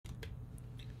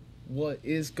What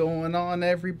is going on,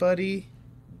 everybody?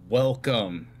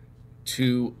 Welcome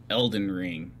to Elden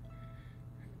Ring.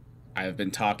 I've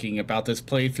been talking about this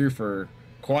playthrough for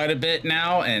quite a bit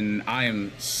now, and I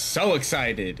am so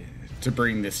excited to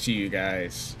bring this to you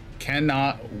guys.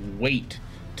 Cannot wait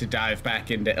to dive back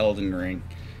into Elden Ring.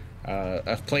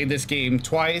 I've played this game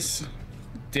twice.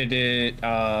 Did it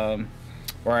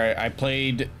where I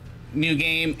played New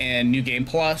Game and New Game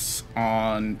Plus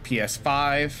on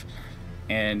PS5,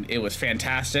 and it was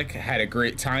fantastic. I had a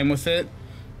great time with it,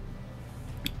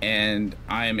 and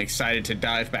I am excited to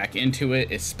dive back into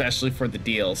it, especially for the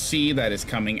DLC that is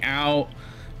coming out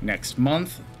next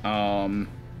month. Can't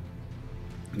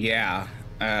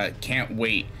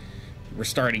wait. We're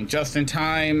starting just in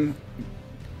time.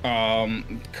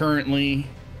 Currently,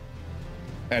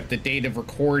 at the date of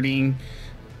recording,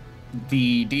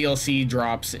 the DLC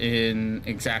drops in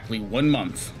exactly 1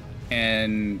 month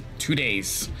and 2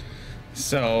 days.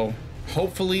 So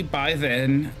hopefully by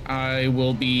then I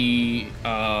will be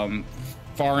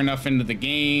far enough into the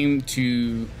game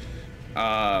to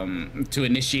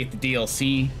initiate the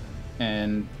DLC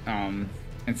and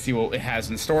see what it has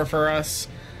in store for us.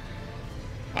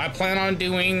 I plan on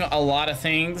doing a lot of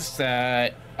things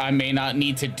that I may not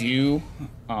need to do,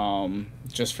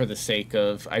 just for the sake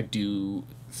of, I do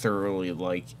thoroughly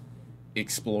like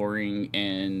exploring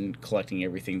and collecting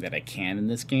everything that I can in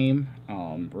this game,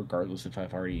 regardless if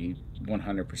I've already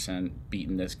 100%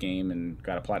 beaten this game and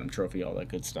got a platinum trophy, all that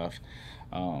good stuff.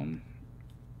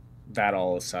 That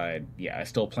all aside, yeah, I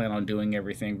still plan on doing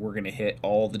everything. We're gonna hit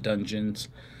all the dungeons.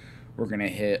 We're gonna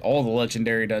hit all the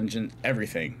legendary dungeons,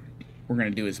 everything. We're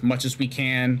gonna do as much as we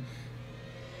can.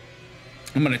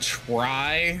 I'm gonna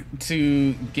try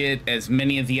to get as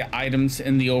many of the items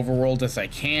in the overworld as I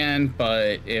can,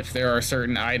 but if there are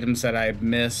certain items that I've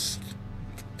missed,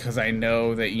 because I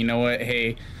know that, you know what,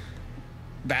 hey,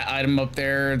 that item up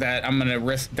there that I'm gonna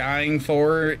risk dying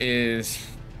for is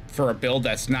for a build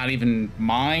that's not even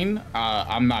mine,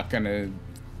 I'm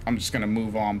just gonna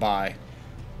move on by.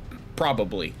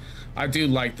 Probably. I do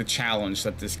like the challenge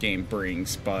that this game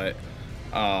brings, but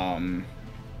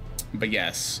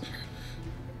yes.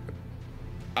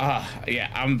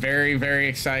 Yeah, I'm very, very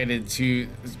excited to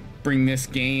bring this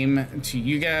game to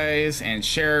you guys and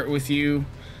share it with you,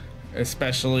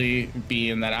 especially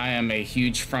being that I am a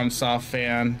huge FromSoft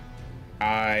fan.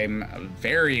 I'm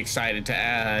very excited to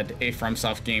add a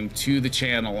FromSoft game to the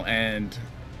channel, and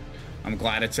I'm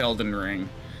glad it's Elden Ring.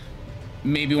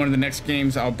 Maybe one of the next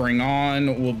games I'll bring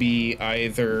on will be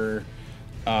either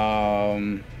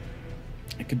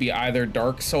it could be either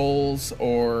Dark Souls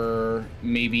or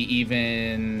maybe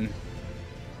even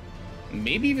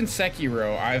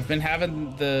Sekiro. I've been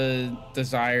having the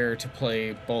desire to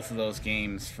play both of those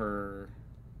games for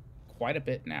quite a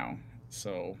bit now,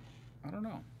 so I don't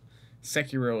know.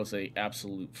 Sekiro is a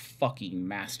absolute fucking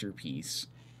masterpiece.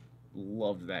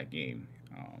 Loved that game,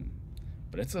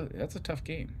 but that's a tough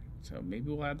game. So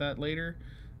maybe we'll add that later.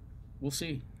 We'll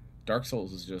see. Dark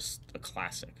Souls is just a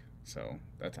classic, so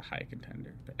that's a high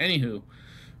contender. But anywho,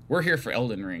 we're here for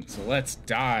Elden Ring, so let's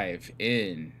dive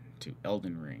into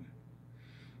Elden Ring.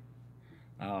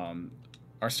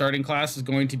 Our starting class is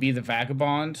going to be the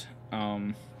Vagabond.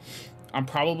 I'm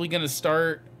probably going to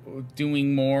start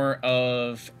doing more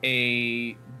of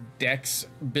a dex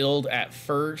build at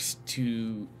first,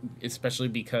 especially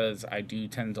because I do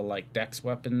tend to like dex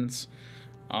weapons.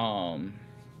 So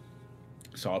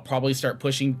I'll probably start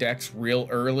pushing dex real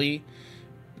early,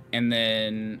 and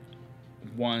then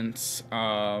once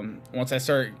I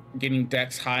start getting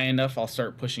dex high enough, I'll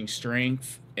start pushing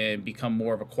strength and become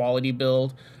more of a quality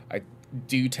build. I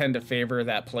do tend to favor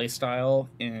that playstyle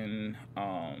in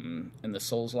the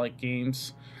Souls-like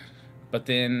games. But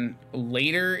then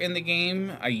later in the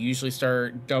game, I usually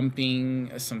start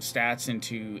dumping some stats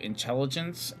into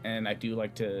intelligence, and I do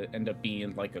like to end up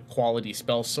being like a quality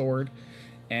spell sword.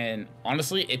 And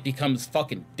honestly, it becomes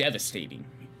fucking devastating.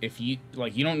 If you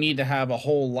don't need to have a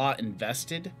whole lot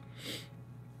invested.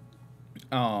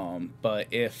 But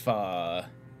if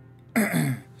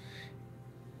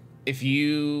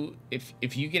you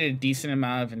get a decent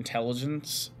amount of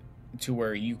intelligence to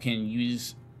where you can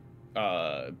use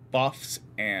buffs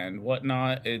and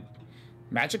whatnot,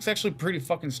 magic's actually pretty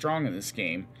fucking strong in this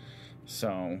game.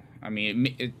 So I mean,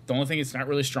 the only thing it's not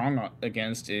really strong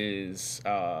against is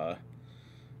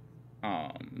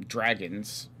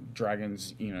dragons,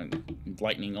 you know,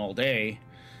 lightning all day.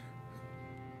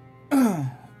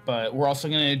 But we're also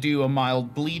gonna do a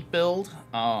mild bleed build.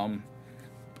 I'm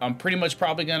pretty much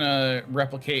probably gonna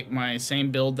replicate my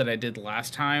same build that I did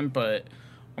last time, but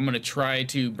I'm going to try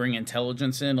to bring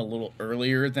intelligence in a little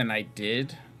earlier than I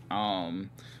did.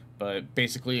 but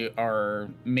basically our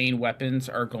main weapons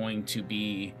are going to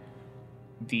be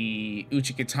the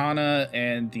Uchikatana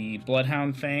and the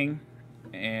Bloodhound Fang,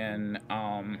 and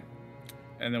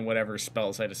then whatever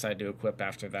spells I decide to equip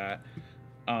after that.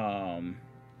 But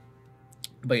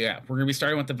yeah, we're gonna be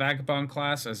starting with the Vagabond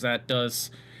class, as that does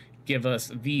give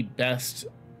us the best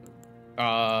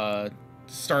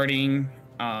starting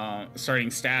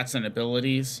stats and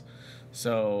abilities.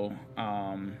 So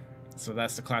so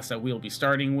that's the class that we'll be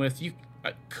starting with. You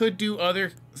could do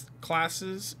other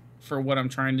classes for what I'm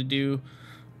trying to do.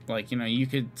 Like, you know, you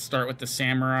could start with the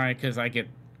Samurai, because I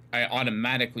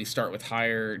automatically start with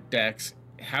higher dex,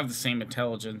 have the same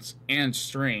intelligence and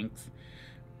strength,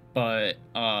 but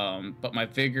my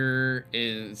vigor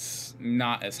is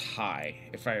not as high,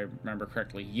 if I remember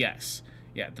correctly. Yes.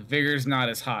 Yeah, the vigor is not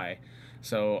as high.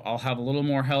 So I'll have a little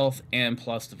more health, and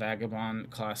plus the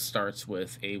Vagabond class starts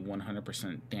with a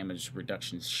 100% damage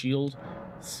reduction shield.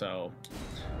 So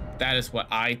that is what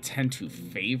I tend to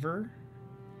favor.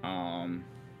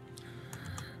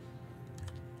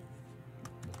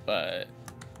 But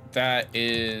that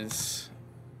is...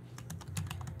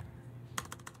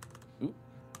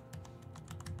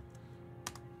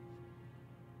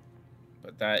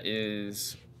 But that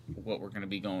is what we're going to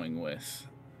be going with.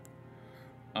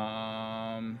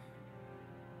 I'm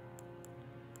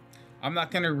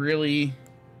not going to really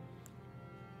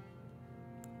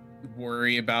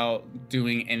worry about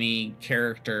doing any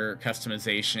character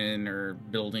customization or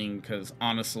building, because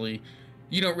honestly,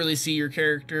 you don't really see your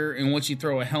character, and once you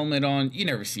throw a helmet on, you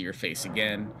never see your face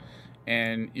again,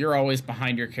 and you're always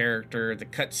behind your character. The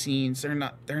cutscenes,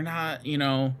 they're not, you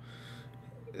know,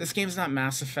 this game's not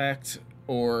Mass Effect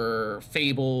or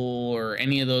Fable or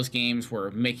any of those games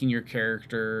where making your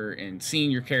character and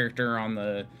seeing your character on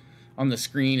the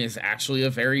screen is actually a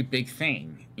very big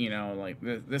thing. You know, like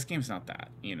this game's not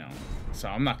that, you know. So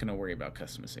I'm not going to worry about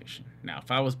customization. Now,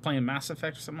 if I was playing Mass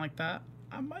Effect or something like that,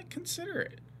 I might consider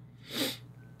it.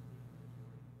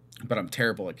 But I'm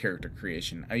terrible at character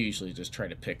creation. I usually just try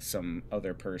to pick some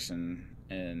other person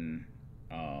and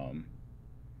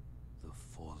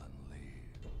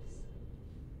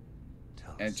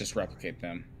just replicate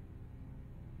them.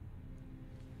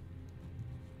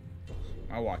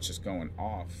 My watch is going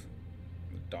off.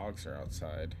 The dogs are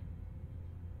outside.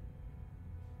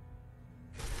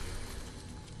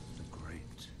 The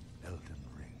great Elden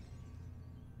Ring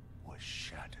was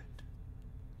shattered.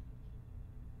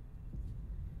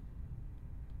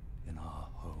 In our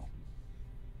home,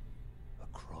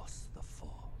 across the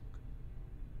fog,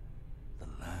 the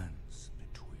lands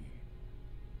between.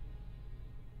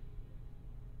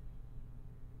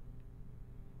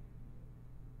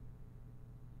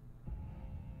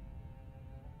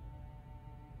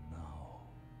 Now,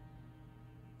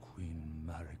 Queen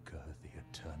Marika the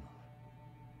Eternal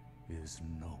is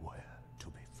nowhere to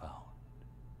be found.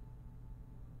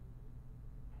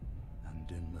 And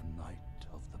in the night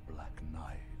of the Black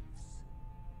Knives,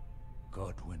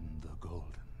 Godwyn the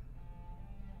Golden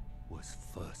was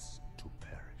first to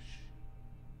perish.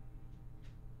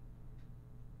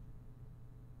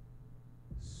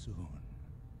 Soon,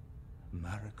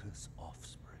 Marika's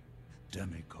offspring,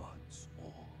 demigods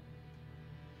all,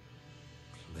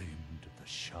 claimed the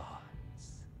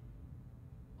shards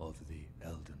of the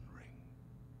Elden Ring.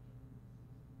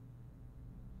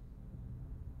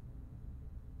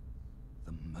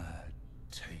 The mad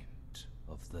taint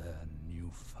of their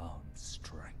newfound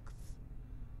strength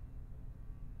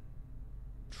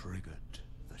triggered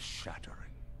the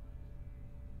shattering.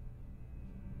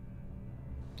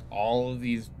 All of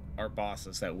these are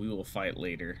bosses that we will fight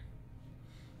later.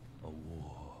 A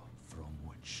war from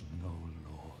which no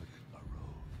lord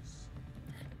arose.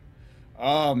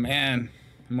 Oh man,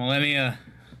 Millennia.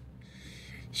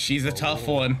 She's a tough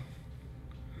one.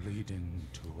 Leading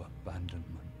to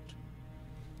abandonment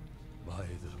by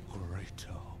the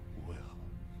greater will.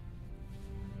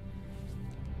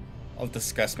 I'll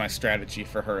discuss my strategy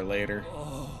for her later.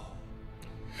 Oh,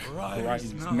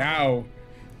 Rise now,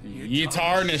 ye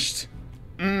tarnished.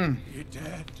 Ye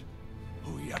dead,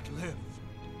 who yet live.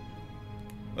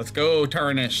 Let's go,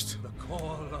 Tarnished. The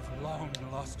call of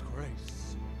long-lost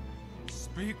grace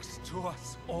speaks to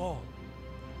us all.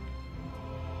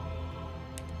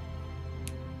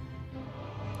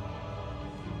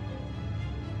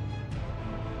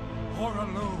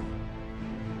 Horalu,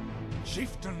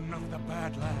 chieftain of the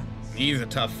Badlands. He's a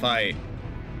tough fight.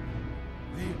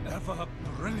 The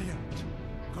ever-brilliant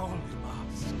Gold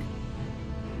Mask.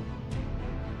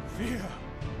 Fear,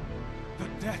 the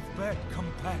deathbed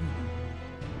companion.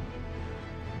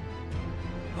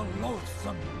 The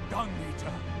loathsome Dung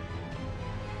Eater.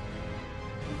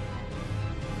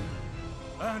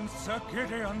 and Sir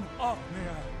Gideon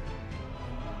Ofnir,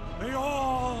 the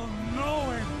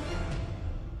all-knowing.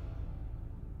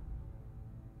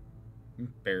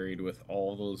 Buried with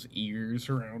all those ears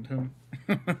around him.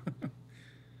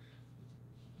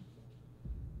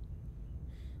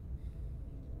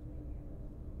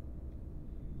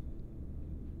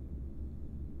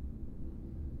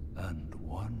 And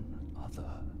one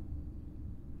other,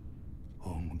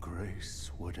 whom grace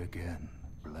would again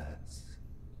bless.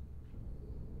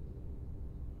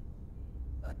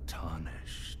 A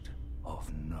tarnished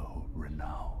of no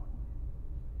renown.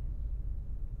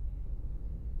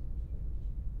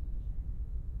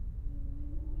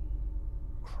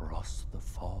 Cross the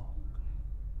fog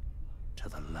to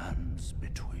the lands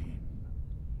between.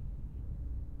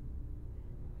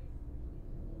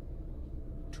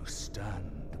 To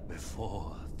stand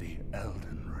before the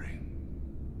Elden Ring.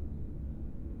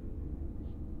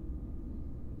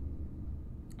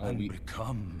 And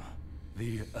become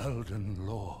the Elden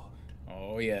Lord.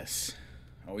 Oh yes.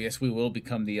 Oh yes, we will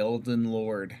become the Elden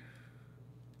Lord.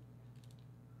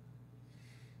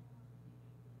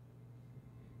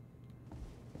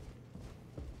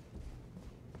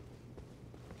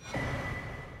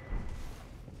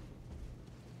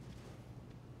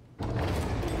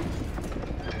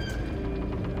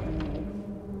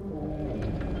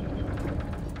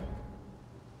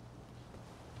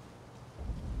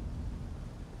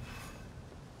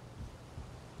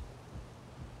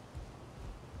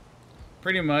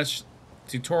 Pretty much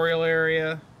tutorial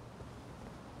area.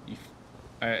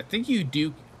 I think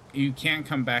you can't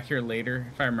come back here later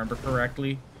if I remember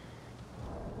correctly.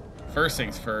 First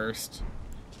things first,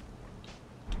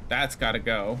 that's gotta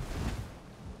go.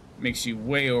 Makes you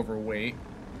way overweight.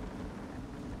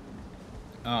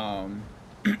 But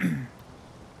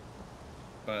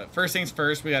first things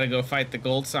first, we gotta go fight the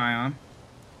Gold Scion.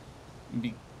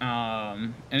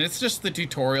 And it's just the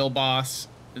tutorial boss.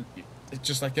 It's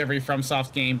just like every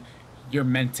FromSoft game, you're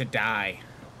meant to die,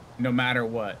 no matter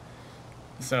what.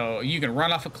 So you can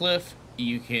run off a cliff,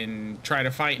 you can try to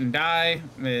fight and die,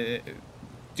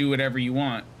 do whatever you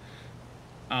want.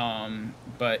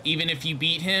 But even if you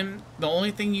beat him, the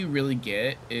only thing you really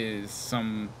get is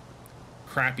some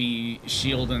crappy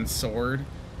shield and sword.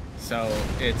 So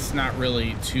it's not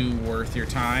really too worth your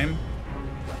time.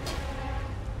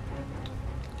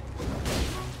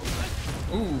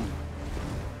 Ooh.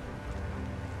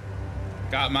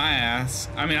 Got my ass.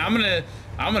 I mean, I'm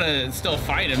gonna still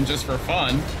fight him just for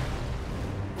fun.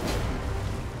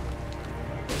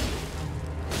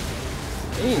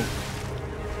 Ooh.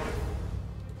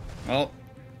 Well,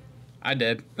 I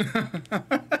did.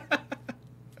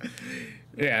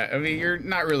 Yeah, I mean, you're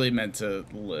not really meant to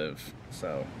live,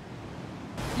 so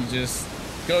you just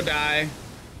go die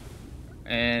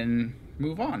and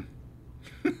move on.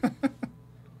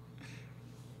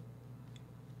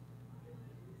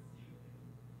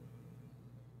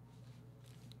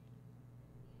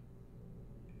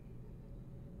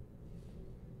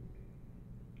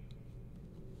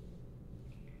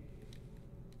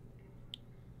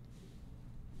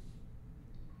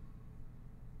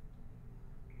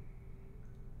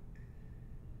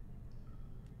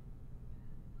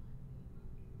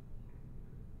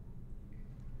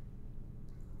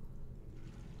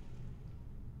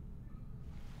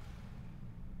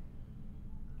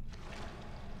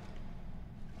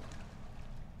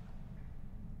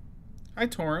 Hi,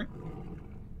 Torrent.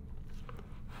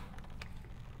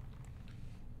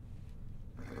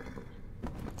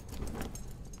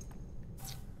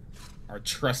 Our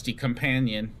trusty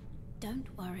companion. Don't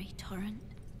worry, Torrent.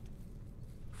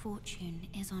 Fortune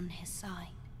is on his side.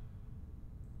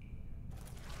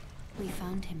 We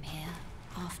found him here,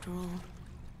 after all.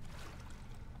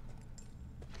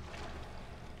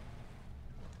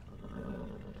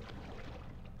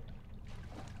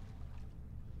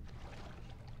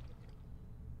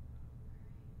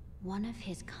 One of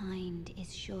his kind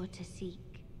is sure to seek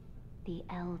the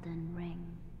Elden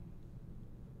Ring.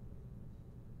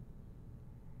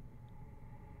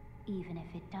 Even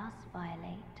if it does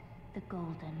violate the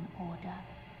Golden Order.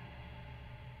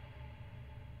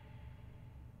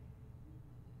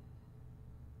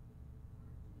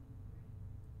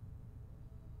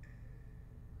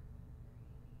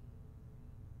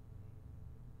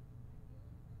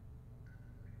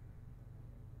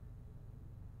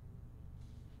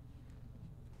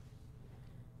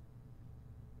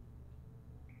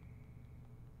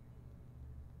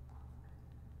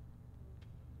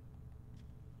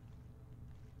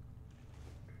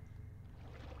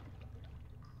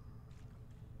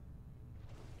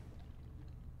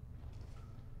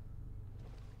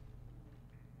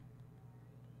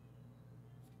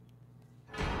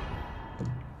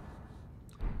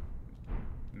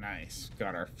 Nice.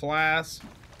 Got our flask.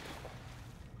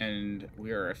 And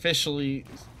we are officially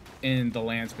in the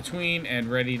lands between and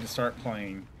ready to start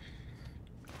playing.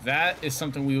 That is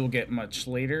something we will get much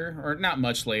later. Or not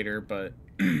much later, but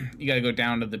you gotta go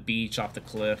down to the beach off the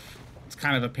cliff. It's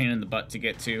kind of a pain in the butt to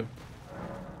get to.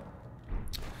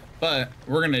 But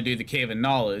we're going to do the Cave of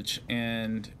Knowledge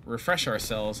and refresh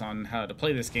ourselves on how to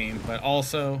play this game, but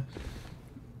also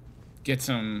get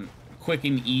some quick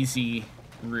and easy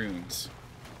runes.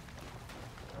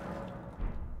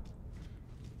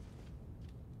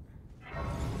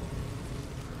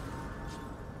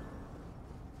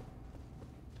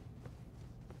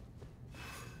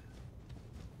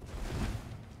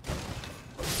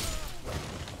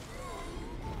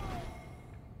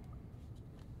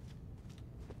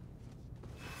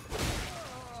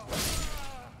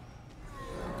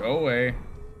 Go away.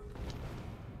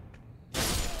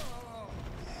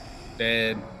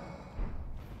 Dead.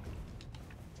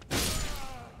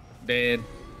 Dead.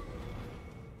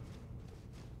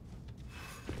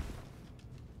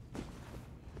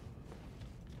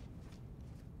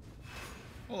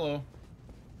 Hello.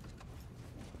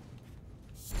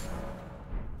 Let's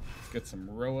get some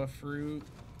Roa fruit.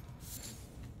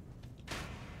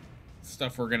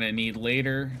 Stuff we're gonna need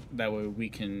later. That way we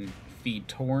can feed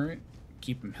Torrent.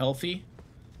 Keep him healthy.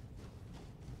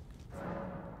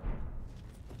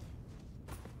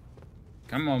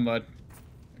 Come on, bud.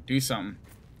 Do something.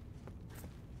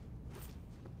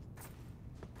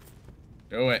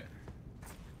 Do it.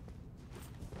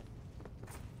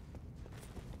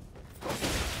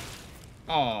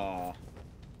 Aww.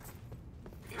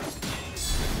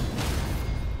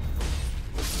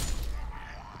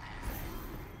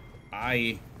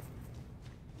 I...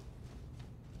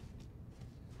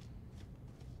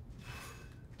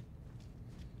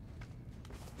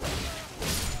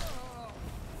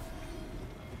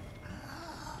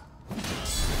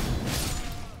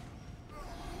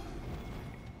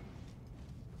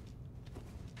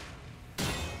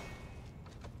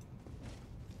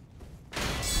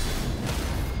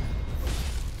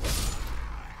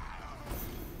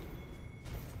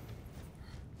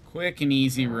 Quick and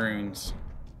easy runes.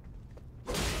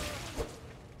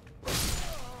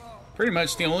 Pretty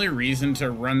much the only reason to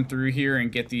run through here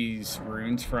and get these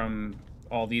runes from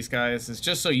all these guys is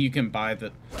just so you can buy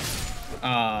the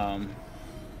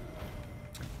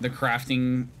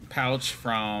crafting pouch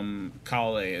from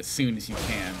Kale as soon as you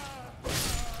can.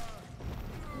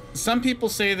 Some people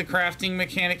say the crafting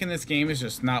mechanic in this game is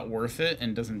just not worth it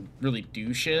and doesn't really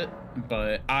do shit,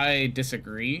 but I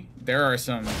disagree. There are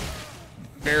some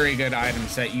very good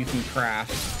items that you can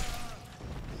craft.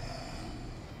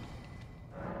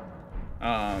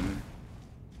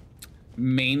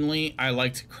 Mainly, I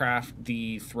like to craft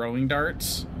the throwing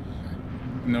darts,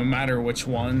 no matter which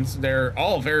ones. They're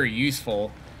all very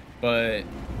useful, but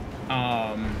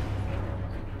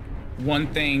one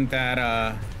thing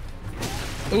that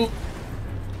ooh,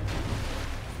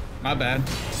 my bad.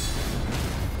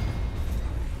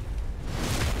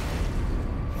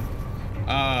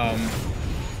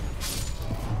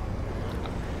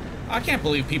 I can't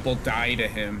believe people die to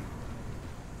him.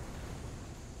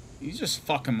 You just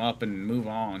fuck him up and move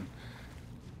on.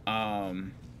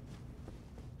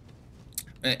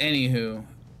 Anywho,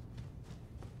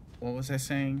 what was I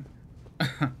saying?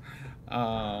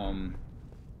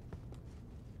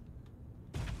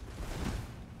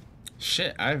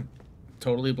 Shit, I've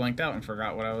totally blanked out and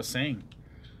forgot what I was saying.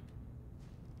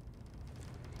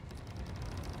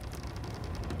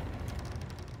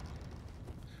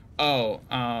 Oh,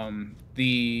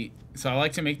 so I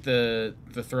like to make the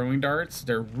throwing darts.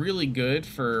 They're really good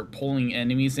for pulling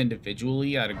enemies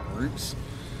individually out of groups.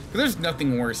 There's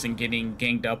nothing worse than getting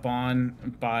ganged up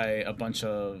on by a bunch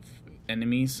of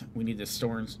enemies. We need the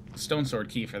stone sword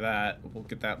key for that. We'll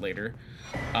get that later.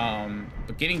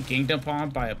 But getting ganged up on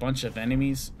by a bunch of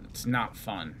enemies, it's not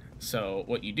fun. So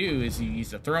what you do is you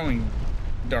use the throwing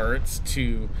darts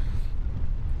to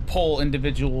pull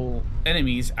individual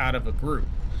enemies out of a group.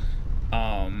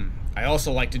 I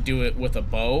also like to do it with a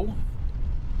bow.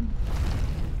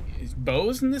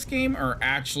 Bows in this game are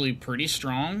actually pretty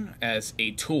strong as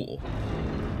a tool.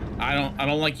 I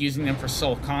don't like using them for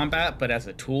soul combat, but as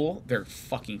a tool, they're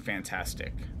fucking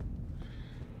fantastic.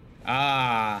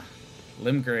 Ah,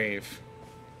 Limgrave.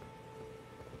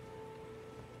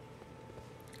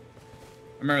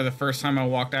 I remember the first time I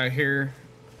walked out here,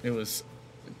 it was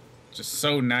just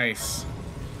so nice.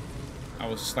 I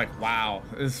was just like, wow,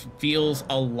 this feels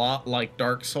a lot like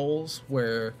Dark Souls,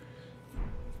 where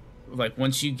like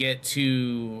once you get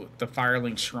to the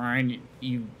Firelink Shrine,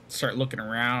 you start looking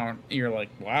around, you're like,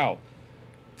 wow,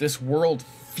 this world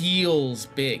feels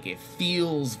big, it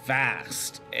feels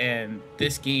vast, and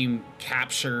this game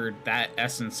captured that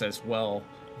essence as well.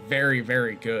 Very,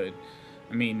 very good.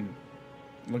 I mean,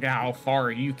 look at how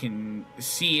far you can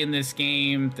see in this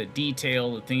game, the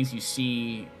detail, the things you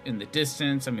see in the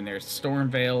distance. I mean, there's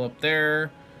Stormvale up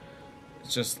there.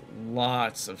 It's just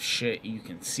lots of shit you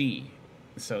can see.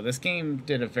 So this game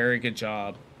did a very good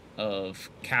job of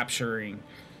capturing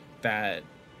that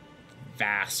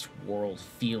vast world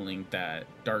feeling that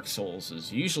Dark Souls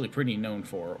is usually pretty known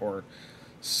for, or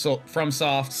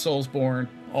FromSoft, Soulsbourne,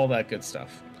 all that good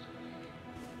stuff.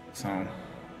 So,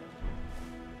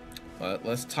 but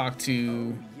let's talk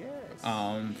to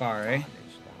Vare. Tarnished,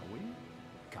 are we?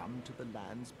 Come to the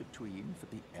lands between for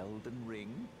the Elden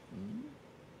Ring? Hmm?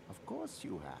 Of course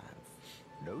you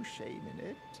have. No shame in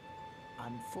it.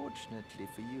 Unfortunately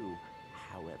for you,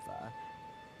 however,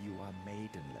 you are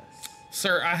maidenless.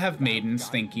 Sir, I have maidens,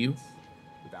 thank you.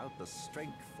 Without the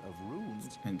strength of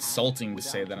runes, Insulting to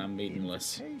say that I'm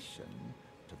maidenless. Invitation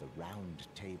to the round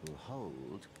table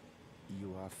hold,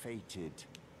 you are fated,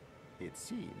 it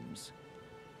seems,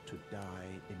 to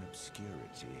die in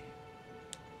obscurity.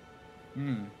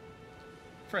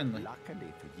 Friendly.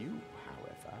 Luckily for you,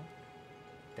 however,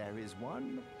 there is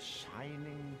one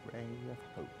shining ray of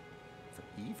hope for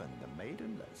even the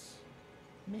maidenless.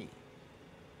 Me,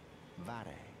 Vare.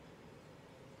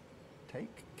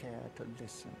 Take care to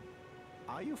listen.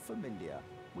 Are you familiar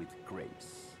with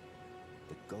grace?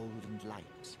 The golden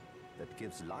light that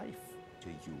gives life to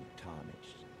you,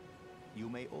 Tarnished. You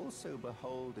may also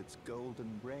behold its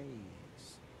golden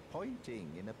rays, pointing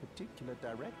in a particular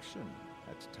direction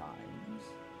at times.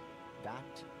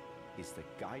 That is the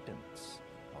guidance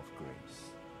of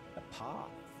grace, a path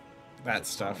That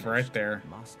stuff right there.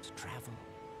 must travel.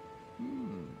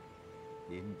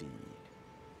 Indeed.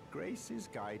 Grace's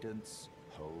guidance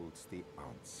holds the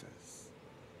answers.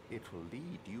 It will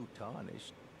lead you,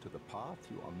 Tarnished, to the path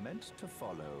you are meant to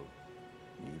follow,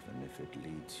 even if it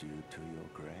leads you to your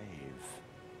grave.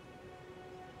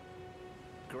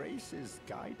 Grace's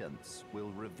guidance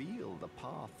will reveal the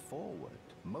path forward,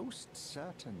 most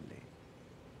certainly,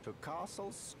 to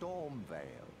Castle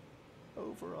Stormvale,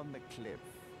 over on the cliff,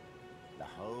 the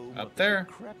home Up of there.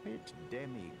 the decrepit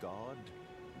demigod,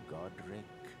 Godric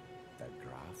the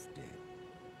Grafted.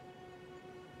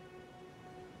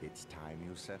 It's time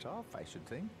you set off, I should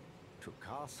think, to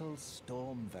Castle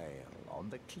Stormvale on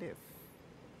the cliff,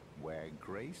 where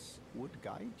Grace would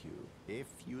guide you if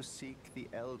you seek the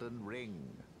Elden Ring,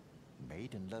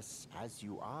 maidenless as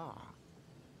you are.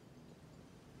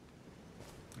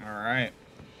 All right.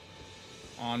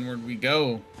 Onward we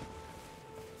go.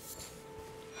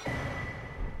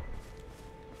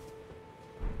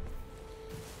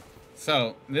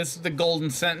 So, this is the Golden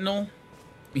Sentinel.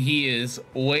 He is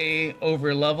way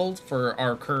over leveled for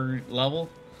our current level,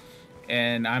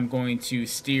 and I'm going to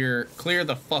clear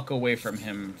the fuck away from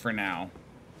him for now.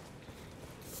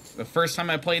 The first time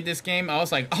I played this game, I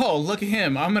was like, oh, look at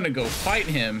him, I'm gonna go fight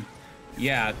him.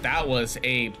 Yeah, that was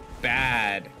a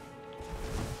bad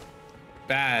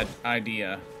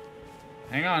idea.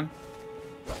 Hang on.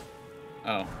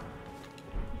 Oh.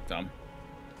 Dumb.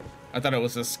 I thought it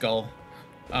was a skull.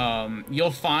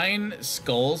 You'll find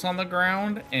skulls on the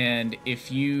ground, and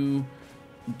if you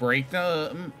break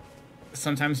them,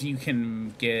 sometimes you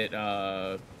can get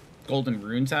golden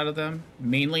runes out of them.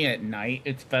 Mainly at night,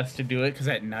 it's best to do it, because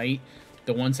at night,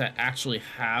 the ones that actually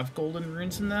have golden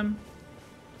runes in them,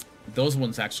 those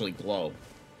ones actually glow.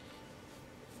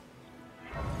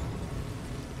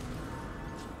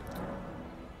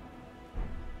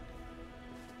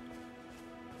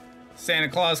 Santa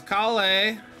Claus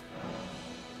Kale.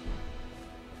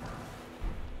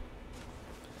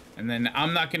 And then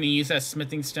I'm not going to use that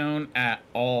smithing stone at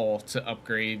all to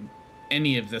upgrade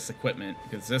any of this equipment,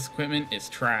 because this equipment is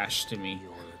trash to me.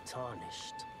 You're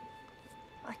tarnished.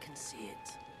 I can see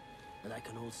it. And I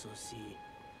can also see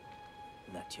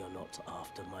that you're not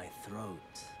after my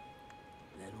throat.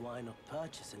 Then why not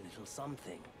purchase a little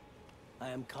something? I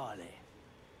am Kale,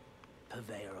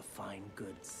 purveyor of fine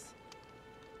goods.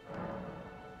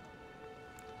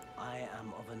 I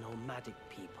am of a nomadic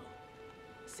people,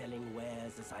 selling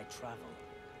wares as I travel.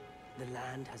 The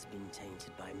land has been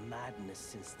tainted by madness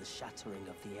since the shattering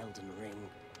of the Elden Ring.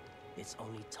 It's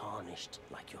only tarnished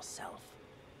like yourself,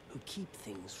 who keep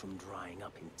things from drying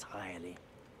up entirely.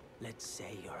 Let's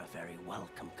say you're a very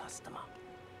welcome customer.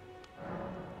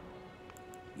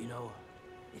 You know,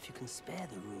 if you can spare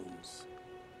the runes,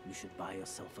 you should buy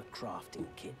yourself a crafting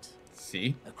kit.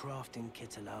 See? A crafting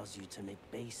kit allows you to make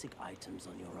basic items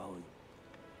on your own.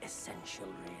 Essential,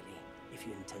 really, if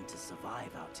you intend to survive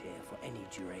out here for any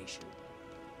duration.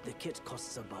 The kit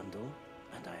costs a bundle,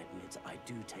 and I admit I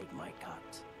do take my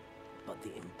cut. But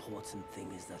the important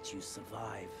thing is that you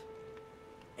survive.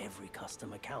 Every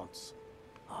customer counts,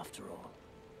 after all.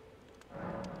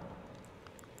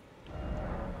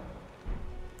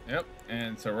 Yep,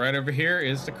 and so right over here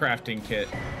is the crafting kit.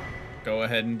 Go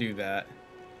ahead and do that.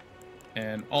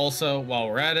 And also, while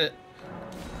we're at it,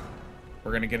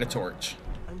 we're gonna get a torch.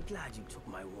 I'm glad you took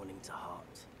my warning to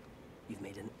heart. You've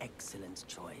made an excellent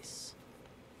choice.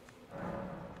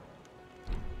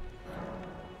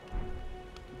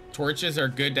 Torches are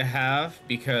good to have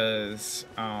because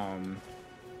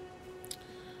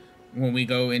when we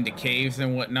go into caves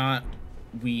and whatnot,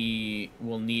 we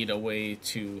will need a way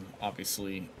to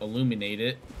obviously illuminate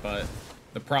it, but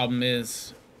the problem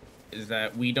is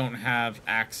that we don't have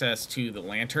access to the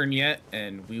lantern yet,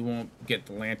 and we won't get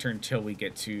the lantern till we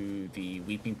get to the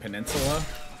Weeping Peninsula.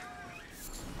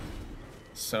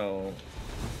 So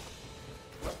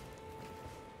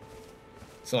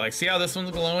like, see how this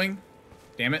one's glowing?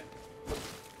 Damn it.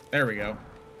 There we go.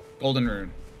 Golden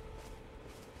rune.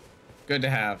 Good to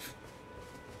have.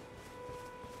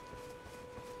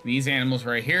 These animals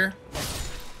right here.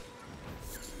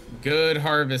 Good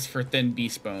harvest for thin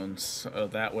beast bones. So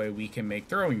that way we can make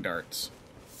throwing darts.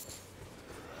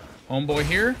 Homeboy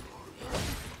here.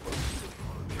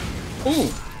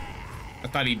 Ooh! I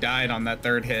thought he died on that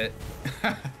third hit.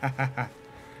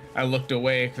 I looked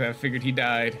away because I figured he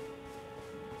died.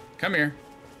 Come here.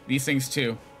 These things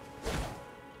too.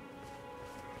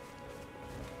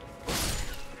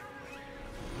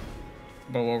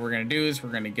 But what we're going to do is we're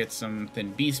going to get some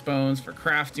thin beast bones for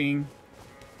crafting.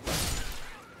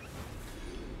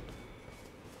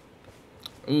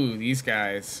 Ooh, these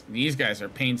guys are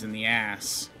pains in the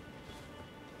ass.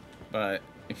 But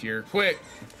if you're quick...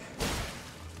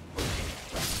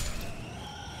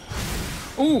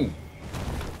 Ooh!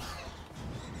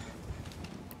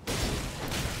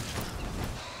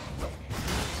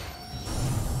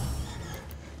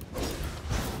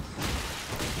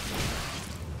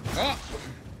 Oh!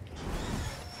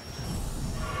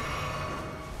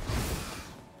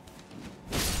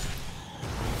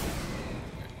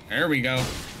 There we go.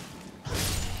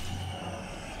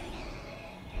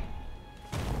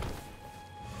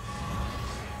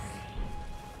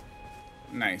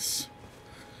 Nice.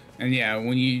 And yeah,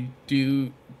 when you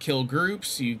do kill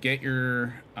groups, you get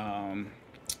your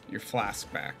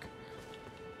flask back.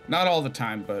 Not all the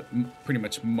time, but pretty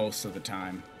much most of the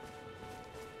time.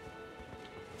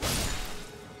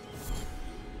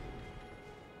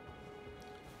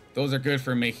 Those are good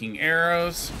for making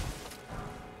arrows.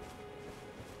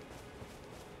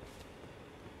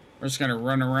 We're just gonna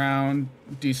run around,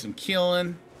 do some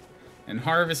killing and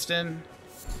harvesting.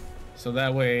 So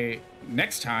that way,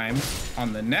 next time,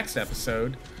 on the next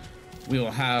episode, we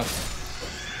will have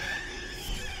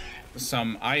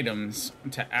some items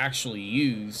to actually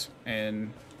use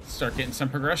and start getting some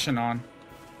progression on.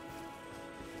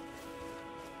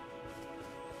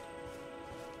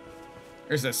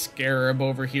 There's a scarab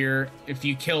over here. If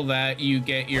you kill that, you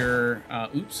get your,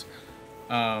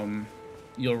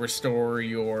 you'll restore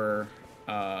your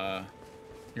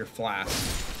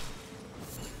flask.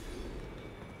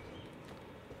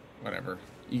 Whatever.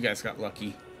 You guys got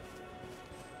lucky.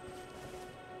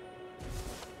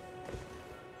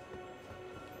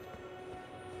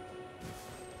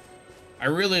 I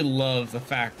really love the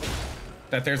fact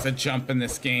that there's a jump in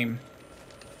this game.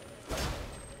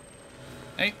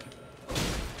 Hey.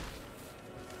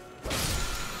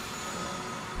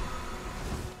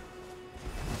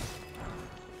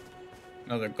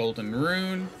 Another golden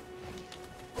rune.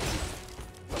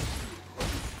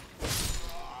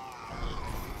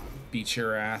 Beat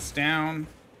your ass down.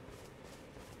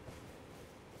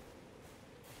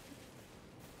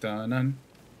 Dun-dun,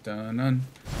 dun-dun.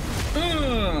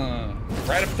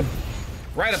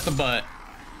 Right up the butt.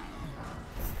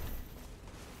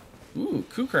 Ooh,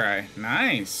 Kukrai.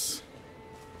 Nice.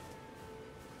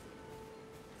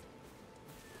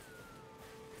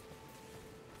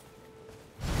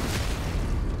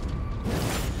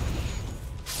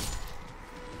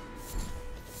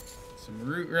 Some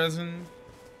root resin.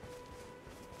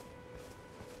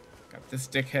 Got this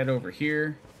dickhead over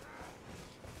here.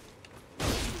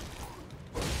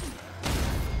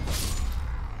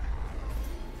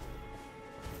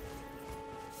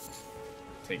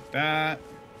 Take that.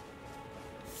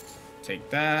 Take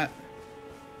that.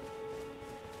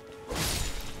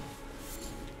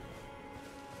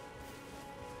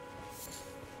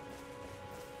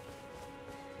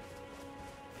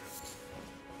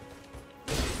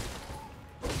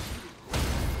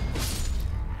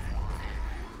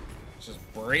 Just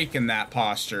breaking that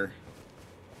posture.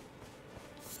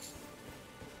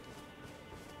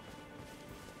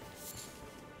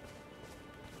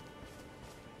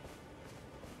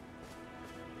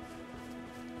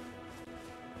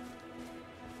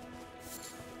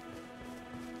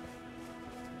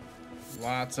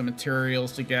 Lots of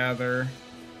materials to gather.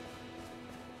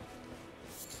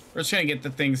 We're just gonna get the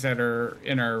things that are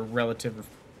in our relative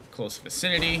close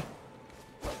vicinity.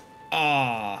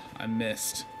 Ah, I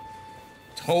missed.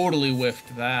 Totally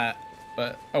whiffed that,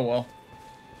 but oh well.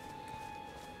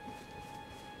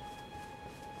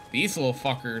 These little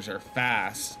fuckers are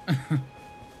fast.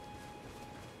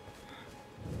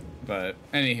 But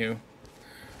anywho.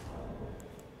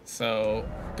 So,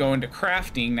 going to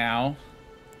crafting now.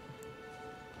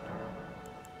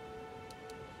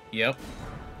 Yep.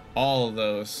 All of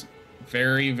those.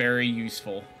 Very, very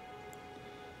useful.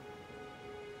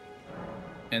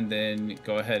 And then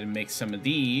go ahead and make some of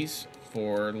these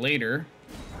for later.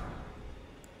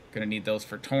 Gonna need those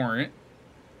for torrent.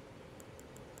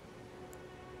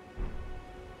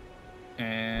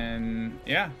 And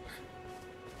yeah.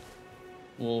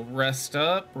 We'll rest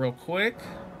up real quick.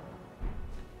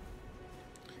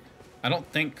 I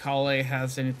don't think Kale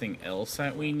has anything else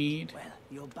that we need. Well,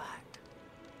 you're back.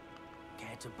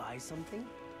 Care to buy something?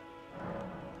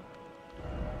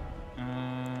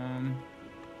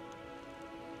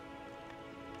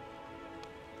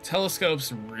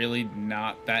 Telescope's really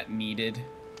not that needed.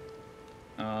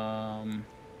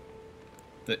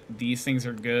 These things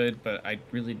are good, but I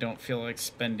really don't feel like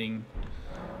spending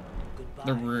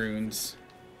the runes.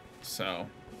 So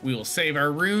we will save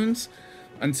our runes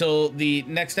until the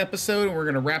next episode, and we're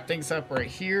gonna wrap things up right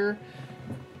here.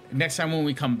 Next time when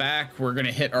we come back, we're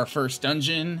gonna hit our first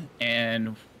dungeon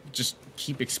and just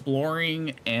keep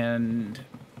exploring and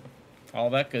all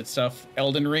that good stuff.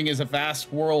 Elden Ring is a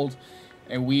vast world,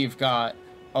 and we've got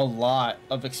a lot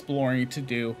of exploring to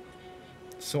do.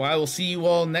 So I will see you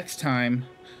all next time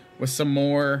with some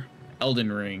more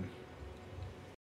Elden Ring.